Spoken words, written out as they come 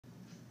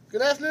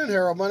Good afternoon,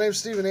 Harold. My name is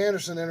Steven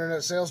Anderson,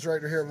 Internet Sales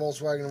Director here at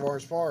Volkswagen of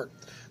Orange Park.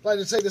 I'd like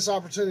to take this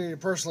opportunity to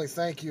personally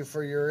thank you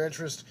for your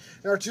interest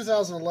in our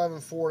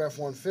 2011 Ford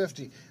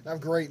F-150. I have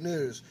great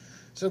news.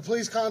 So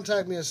please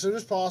contact me as soon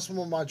as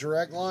possible. My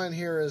direct line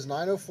here is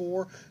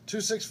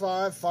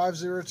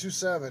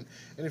 904-265-5027.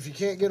 And if you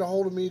can't get a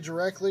hold of me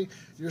directly,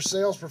 your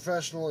sales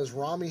professional is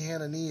Rami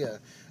Hanania,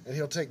 and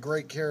he'll take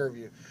great care of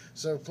you.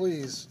 So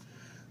please,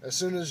 as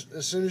soon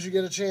as you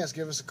get a chance,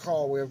 give us a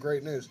call. We have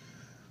great news.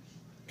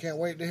 Can't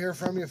wait to hear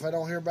from you. If I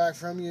don't hear back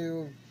from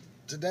you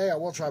today, I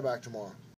will try back tomorrow.